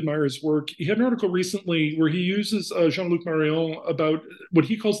really admire his work. He had an article recently where he uses Jean-Luc Marion about what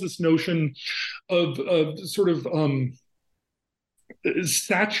he calls this notion of sort of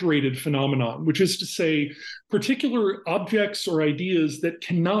saturated phenomenon, which is to say particular objects or ideas that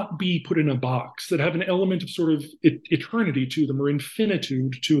cannot be put in a box, that have an element of sort of eternity to them or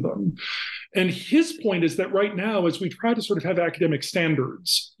infinitude to them. And his point is that right now, as we try to sort of have academic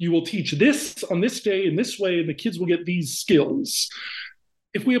standards, you will teach this on this day in this way, and the kids will get these skills.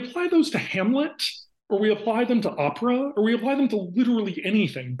 If we apply those to Hamlet, or we apply them to opera, or we apply them to literally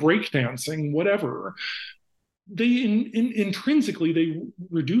anything, breakdancing, whatever, they intrinsically, they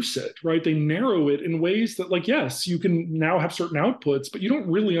reduce it, right? They narrow it in ways that, like, yes, you can now have certain outputs, but you don't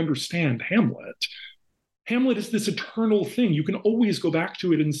really understand Hamlet. Hamlet is this eternal thing. You can always go back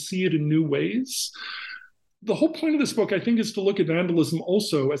to it and see it in new ways. The whole point of this book, I think, is to look at vandalism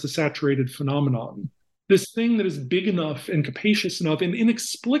also as a saturated phenomenon. This thing that is big enough and capacious enough and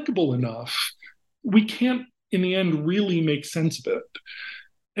inexplicable enough, we can't, in the end, really make sense of it.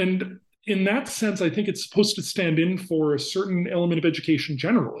 And in that sense, I think it's supposed to stand in for a certain element of education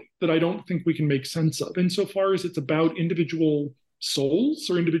generally that I don't think we can make sense of, insofar as it's about individual souls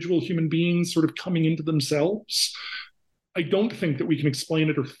or individual human beings sort of coming into themselves. I don't think that we can explain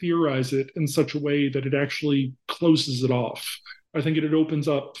it or theorize it in such a way that it actually closes it off. I think it opens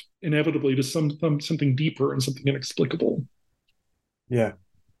up inevitably to something deeper and something inexplicable. Yeah.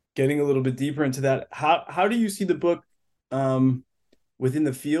 Getting a little bit deeper into that, how do you see the book within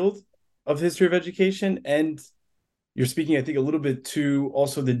the field of history of education? And you're speaking, I think, a little bit to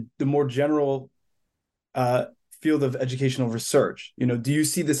also the more general field of educational research. Do you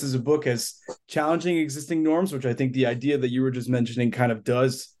see this as a book as challenging existing norms, which I think the idea that you were just mentioning kind of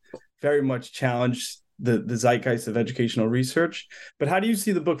does very much challenge the zeitgeist of educational research? But how do you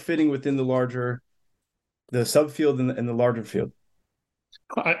see the book fitting within the subfield and the larger field?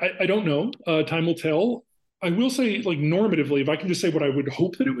 I don't know. Time will tell. I will say, like, normatively, if I can just say what I would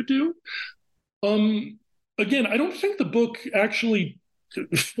hope that it would do. Again, I don't think the book actually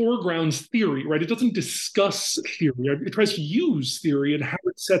foregrounds theory, right? It doesn't discuss theory. It tries to use theory and how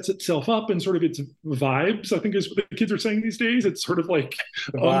it sets itself up and sort of its vibes, I think is what the kids are saying these days. It's sort of like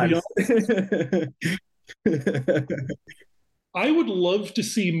I would love to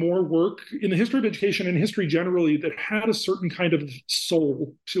see more work in the history of education and history generally that had a certain kind of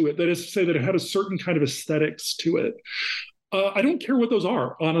soul to it. That is to say, that it had a certain kind of aesthetics to it. I don't care what those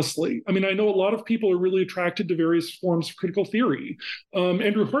are, honestly. I mean, I know a lot of people are really attracted to various forms of critical theory.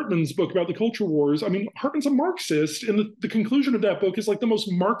 Andrew Hartman's book about the culture wars, I mean, Hartman's a Marxist, and the conclusion of that book is like the most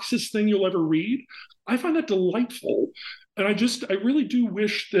Marxist thing you'll ever read. I find that delightful. And I really do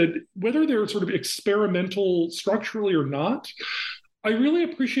wish that, whether they're sort of experimental structurally or not, I really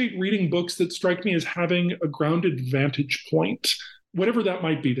appreciate reading books that strike me as having a grounded vantage point, whatever that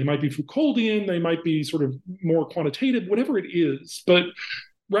might be. They might be Foucauldian, they might be sort of more quantitative, whatever it is. But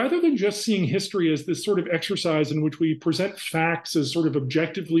rather than just seeing history as this sort of exercise in which we present facts as sort of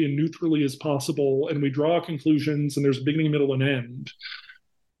objectively and neutrally as possible, and we draw conclusions and there's a beginning, middle, and end,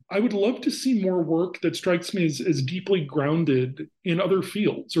 I would love to see more work that strikes me as deeply grounded in other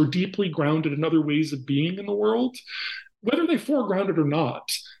fields or deeply grounded in other ways of being in the world, whether they foreground it or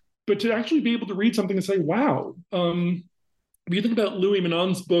not. But to actually be able to read something and say, wow, if you think about Louis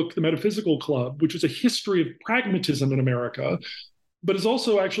Menon's book, The Metaphysical Club, which is a history of pragmatism in America, but is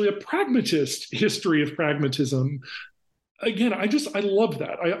also actually a pragmatist history of pragmatism. Again, I love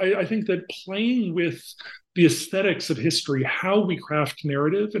that. I think that playing with the aesthetics of history, how we craft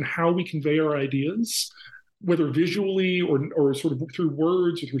narrative and how we convey our ideas, whether visually or sort of through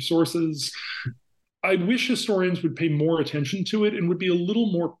words or through sources, I wish historians would pay more attention to it and would be a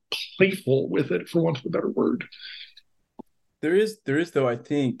little more playful with it, for want of a better word. There is though, I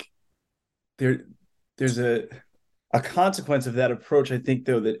think there's a consequence of that approach, I think,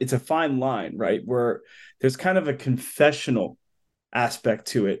 though, that it's a fine line, right? Where there's kind of a confessional aspect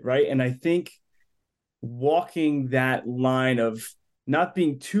to it, right? And I think walking that line of not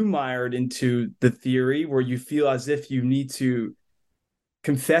being too mired into the theory where you feel as if you need to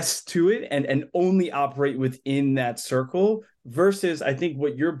confess to it and only operate within that circle, versus I think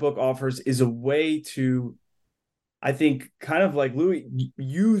what your book offers is a way to, I think, kind of like Louis,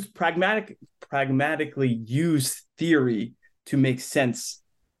 pragmatically use theory to make sense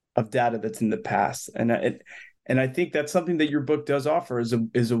of data that's in the past. And I think that's something that your book does offer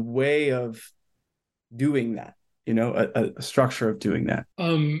is a way of doing that, a structure of doing that.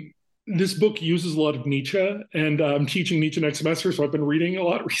 This book uses a lot of Nietzsche, and I'm teaching Nietzsche next semester, so I've been reading a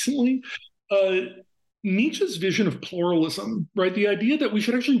lot recently. Nietzsche's vision of pluralism, right? The idea that we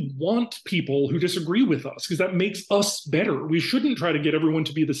should actually want people who disagree with us because that makes us better. We shouldn't try to get everyone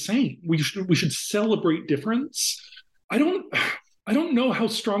to be the same. We should celebrate difference. I don't know how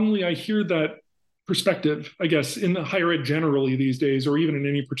strongly I hear that perspective, I guess, in the higher ed generally these days, or even in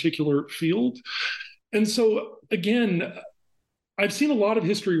any particular field. And so, again, I've seen a lot of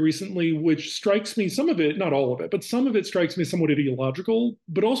history recently, which strikes me, some of it, not all of it, but some of it strikes me somewhat ideological.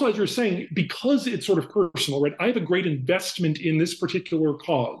 But also, as you're saying, because it's sort of personal, right? I have a great investment in this particular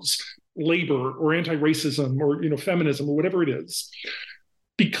cause, labor or anti-racism or feminism or whatever it is.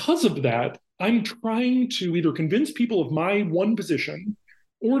 Because of that, I'm trying to either convince people of my one position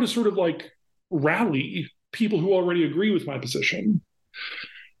or to sort of like rally people who already agree with my position.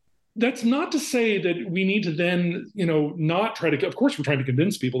 That's not to say that we need to then, not try to, of course, we're trying to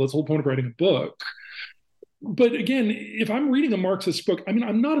convince people. That's the whole point of writing a book. But again, if I'm reading a Marxist book, I mean,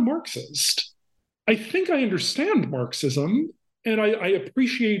 I'm not a Marxist. I think I understand Marxism, and I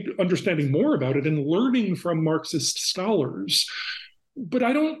appreciate understanding more about it and learning from Marxist scholars. But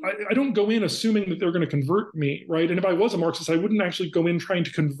I don't go in assuming that they're going to convert me, right? And if I was a Marxist, I wouldn't actually go in trying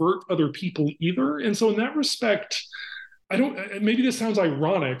to convert other people either. And so in that respect, maybe this sounds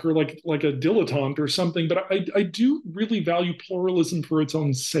ironic or like a dilettante or something, but I do really value pluralism for its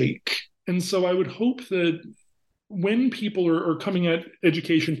own sake. And so I would hope that when people are coming at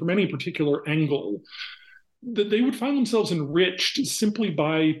education from any particular angle, that they would find themselves enriched simply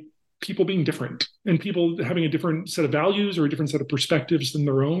by people being different and people having a different set of values or a different set of perspectives than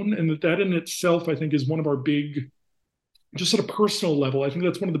their own. And that in itself, I think, is one of our big, just at a personal level, I think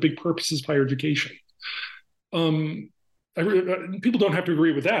that's one of the big purposes of higher education. People don't have to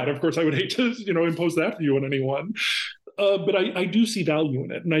agree with that. Of course, I would hate to, impose that view on anyone. But I do see value in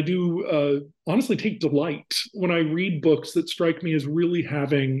it. And I do honestly take delight when I read books that strike me as really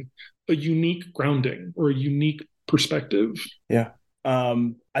having a unique grounding or a unique perspective. Yeah.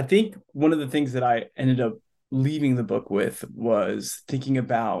 I think one of the things that I ended up leaving the book with was thinking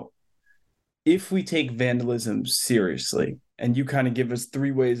about if we take vandalism seriously, and you kind of give us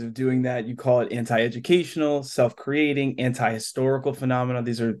three ways of doing that. You call it anti-educational, self-creating, anti-historical phenomena.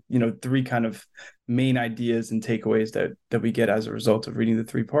 These are, three kind of main ideas and takeaways that we get as a result of reading the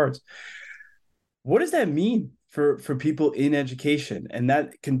three parts. What does that mean for people in education? And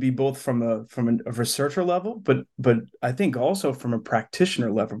that can be both from a researcher level, but I think also from a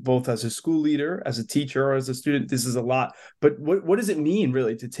practitioner level, both as a school leader, as a teacher, or as a student. This is a lot. But what does it mean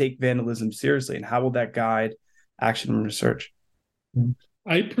really to take vandalism seriously, and how will that guide action and research?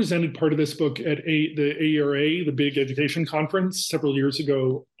 I presented part of this book at the AERA, the big education conference, several years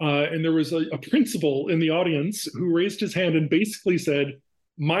ago. And there was a principal in the audience who raised his hand and basically said,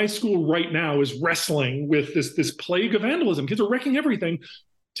 my school right now is wrestling with this plague of vandalism. Kids are wrecking everything.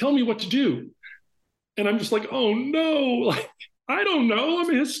 Tell me what to do. And I'm just like, oh no, like, I don't know. I'm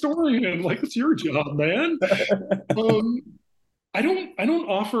a historian. Like, it's your job, man. I don't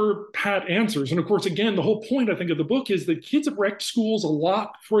offer pat answers. And of course, again, the whole point, I think, of the book is that kids have wrecked schools a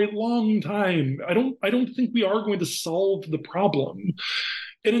lot for a long time. I don't think we are going to solve the problem.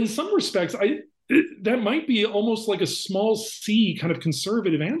 And in some respects, that might be almost like a small c kind of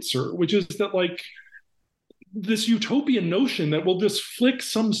conservative answer, which is that like this utopian notion that we'll just flick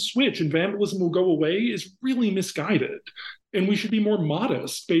some switch and vandalism will go away is really misguided. And we should be more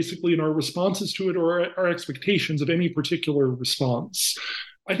modest, basically, in our responses to it or our expectations of any particular response.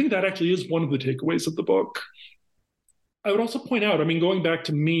 I think that actually is one of the takeaways of the book. I would also point out, going back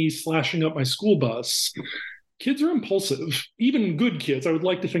to me slashing up my school bus, kids are impulsive, even good kids. I would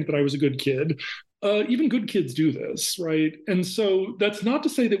like to think that I was a good kid. Even good kids do this, right? And so that's not to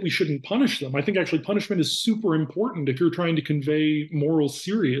say that we shouldn't punish them. I think actually punishment is super important if you're trying to convey moral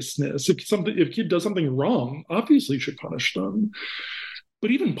seriousness. If a kid does something wrong, obviously you should punish them. But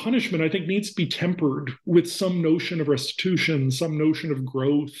even punishment, I think, needs to be tempered with some notion of restitution, some notion of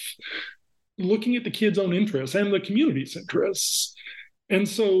growth, looking at the kid's own interests and the community's interests. And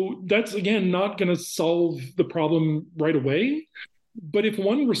so that's, again, not going to solve the problem right away. But if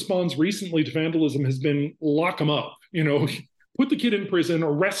one response recently to vandalism has been lock him up, put the kid in prison,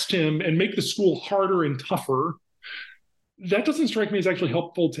 arrest him, and make the school harder and tougher, that doesn't strike me as actually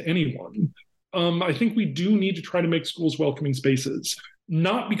helpful to anyone. I think we do need to try to make schools welcoming spaces,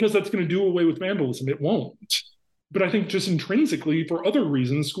 not because that's going to do away with vandalism. It won't. But I think just intrinsically, for other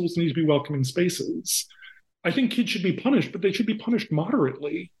reasons, schools need to be welcoming spaces. I think kids should be punished, but they should be punished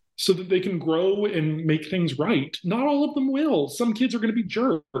moderately, so that they can grow and make things right. Not all of them will. Some kids are going to be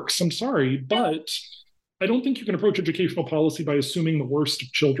jerks. I'm sorry, but I don't think you can approach educational policy by assuming the worst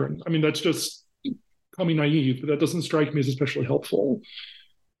of children. That's just, call me naive, but that doesn't strike me as especially helpful.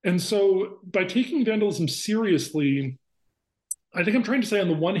 And so by taking vandalism seriously, I think I'm trying to say, on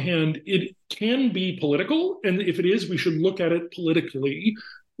the one hand, it can be political. And if it is, we should look at it politically.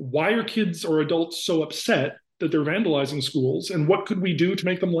 Why are kids or adults so upset that they're vandalizing schools, and what could we do to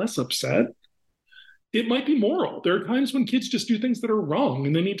make them less upset? It might be moral. There are times when kids just do things that are wrong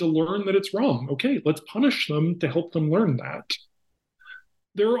and they need to learn that it's wrong. Okay, let's punish them to help them learn that.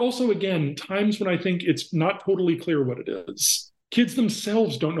 There are also, again, times when I think it's not totally clear what it is. Kids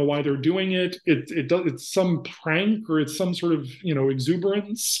themselves don't know why they're doing it. It's some prank or it's some sort of,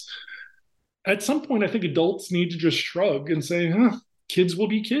 exuberance. At some point, I think adults need to just shrug and say, kids will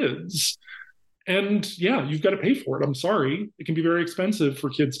be kids. And yeah, you've got to pay for it. I'm sorry. It can be very expensive for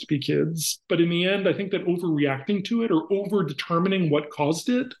kids to be kids. But in the end, I think that overreacting to it or over determining what caused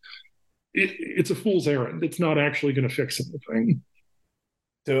it's a fool's errand. It's not actually going to fix anything.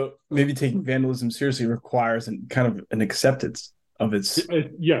 So maybe taking vandalism seriously requires kind of an acceptance of its.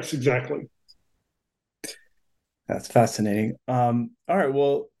 Yes, exactly. That's fascinating. All right.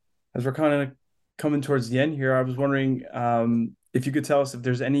 Well, as we're kind of coming towards the end here, I was wondering if you could tell us if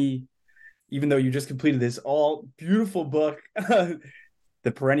there's any, even though you just completed this all beautiful book,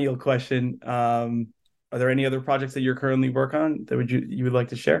 the perennial question, are there any other projects that you're currently working on that you would like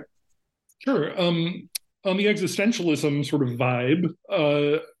to share? Sure. On the existentialism sort of vibe,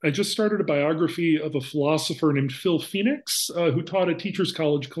 I just started a biography of a philosopher named Phil Phoenix, who taught at Teachers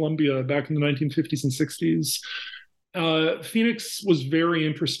College, Columbia, back in the 1950s and 60s. Phoenix was very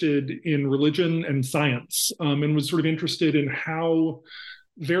interested in religion and science, and was sort of interested in how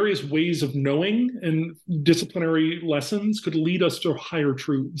various ways of knowing and disciplinary lessons could lead us to higher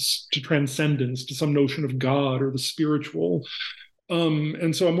truths, to transcendence, to some notion of God or the spiritual.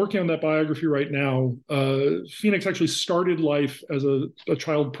 And so I'm working on that biography right now. Phoenix actually started life as a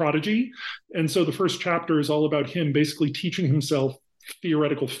child prodigy. And so the first chapter is all about him basically teaching himself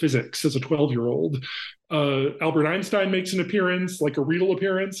theoretical physics as a 12-year-old. Albert Einstein makes an appearance, like a real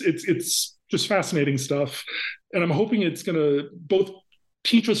appearance. It's just fascinating stuff. And I'm hoping it's going to both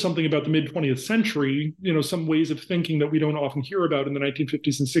teach us something about the mid-20th century, some ways of thinking that we don't often hear about in the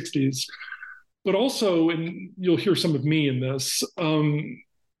 1950s and 60s. But also, and you'll hear some of me in this,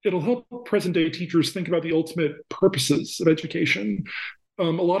 it'll help present-day teachers think about the ultimate purposes of education. A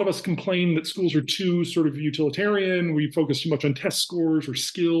lot of us complain that schools are too sort of utilitarian. We focus too much on test scores or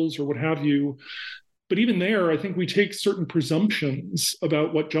skills or what have you. But even there, I think we take certain presumptions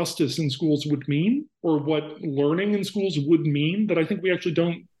about what justice in schools would mean or what learning in schools would mean that I think we actually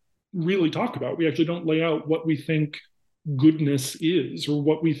don't really talk about. We actually don't lay out what we think goodness is or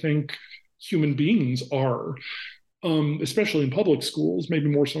what we think human beings are, especially in public schools, maybe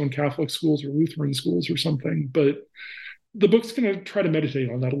more so in Catholic schools or Lutheran schools or something. But the book's going to try to meditate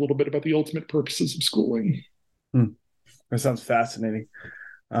on that a little bit about the ultimate purposes of schooling. That sounds fascinating.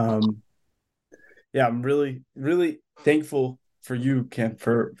 Yeah, I'm really, really thankful for you, Kemp,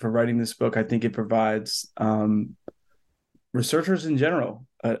 for writing this book. I think it provides researchers in general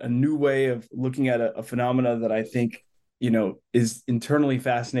a new way of looking at a phenomena that I think is internally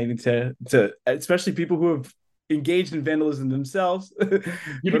fascinating to especially people who have engaged in vandalism themselves.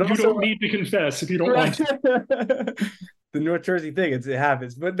 You don't need to confess if you don't want to. The North Jersey thing, it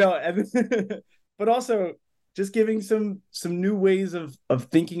happens, but no, but also just giving some new ways of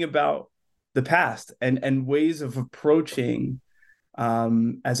thinking about the past and ways of approaching,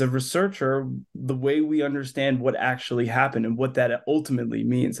 as a researcher, the way we understand what actually happened and what that ultimately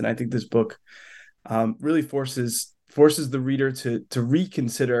means. And I think this book really forces the reader to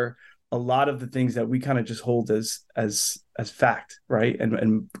reconsider a lot of the things that we kind of just hold as fact, right?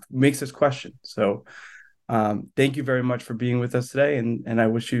 And makes us question. So thank you very much for being with us today. And I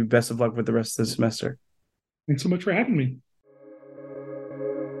wish you best of luck with the rest of the semester. Thanks so much for having me.